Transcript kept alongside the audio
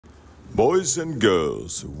Boys and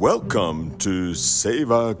girls, welcome to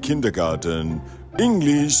Seva Kindergarten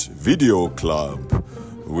English Video Club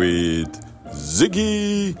with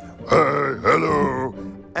Ziggy, Hey, hello,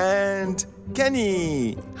 and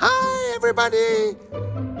Kenny. Hi, everybody.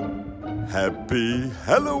 Happy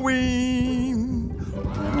Halloween.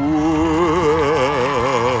 Whoa.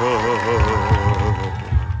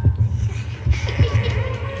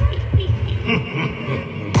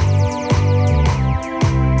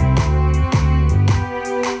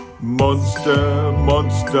 Monster,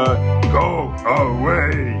 monster, go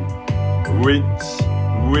away. witch,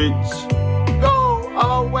 witch, go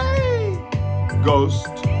away. Ghost,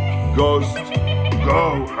 ghost,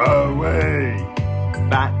 Go away.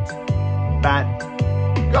 bat, bat,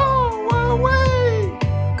 go away.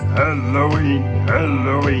 Halloween,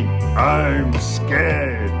 Halloween, I'm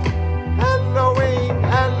scared. Halloween,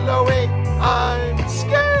 Halloween, I'm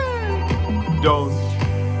scared. Don't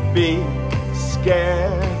be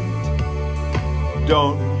scared.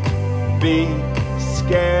 Don't be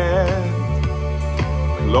scared.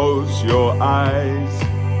 Close your eyes.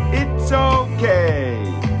 It's okay.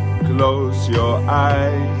 Close your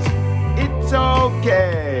eyes. It's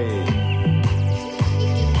okay.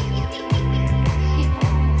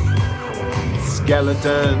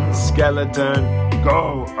 Skeleton, skeleton,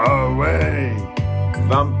 Go away.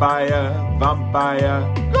 vampire, vampire,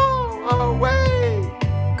 go away.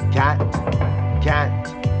 Cat, cat,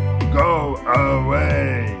 Go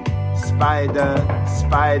away. spider,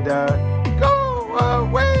 spider, go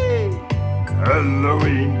away.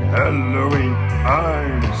 Halloween, Halloween,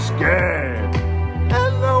 I'm scared.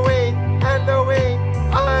 Halloween, Halloween,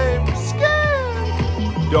 I'm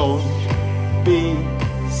scared. Don't be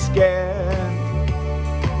scared.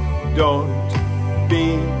 Don't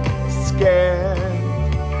be scared.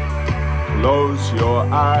 Close your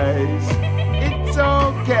eyes. It's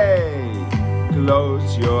okay.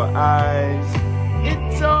 Close your eyes.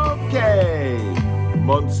 It's okay.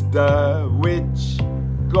 Monster, witch,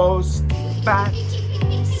 ghost, bat,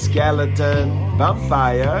 skeleton,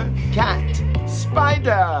 vampire, cat,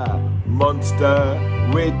 spider. Monster,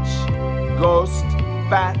 witch, ghost,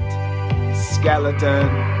 bat, skeleton,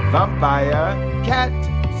 vampire, cat,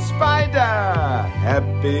 spider.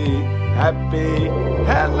 Happy, happy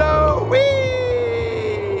Halloween!